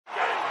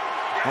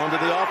Onto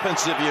the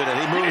offensive unit.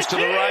 He moves to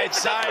the right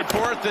side.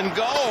 4th and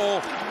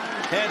goal.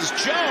 It's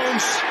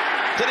Jones.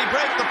 Did he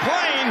break the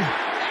plane?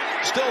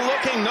 Still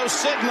looking. No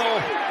signal.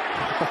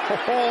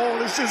 Oh,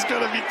 this is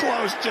going to be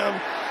close, Jim.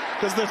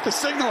 Because if the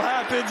signal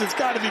happens, it's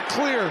got to be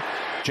clear.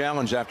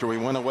 Challenge after we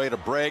went away to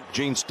break.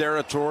 Gene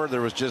Steratore.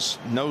 There was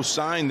just no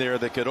sign there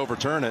that could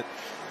overturn it.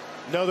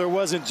 No, there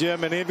wasn't,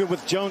 Jim. And even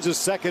with Jones's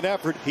second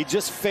effort, he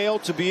just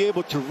failed to be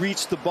able to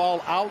reach the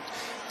ball out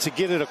to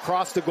get it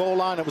across the goal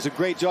line. It was a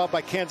great job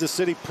by Kansas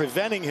City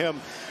preventing him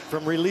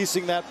from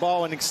releasing that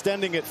ball and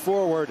extending it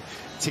forward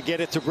to get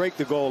it to break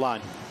the goal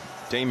line.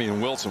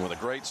 Damian Wilson with a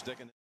great stick.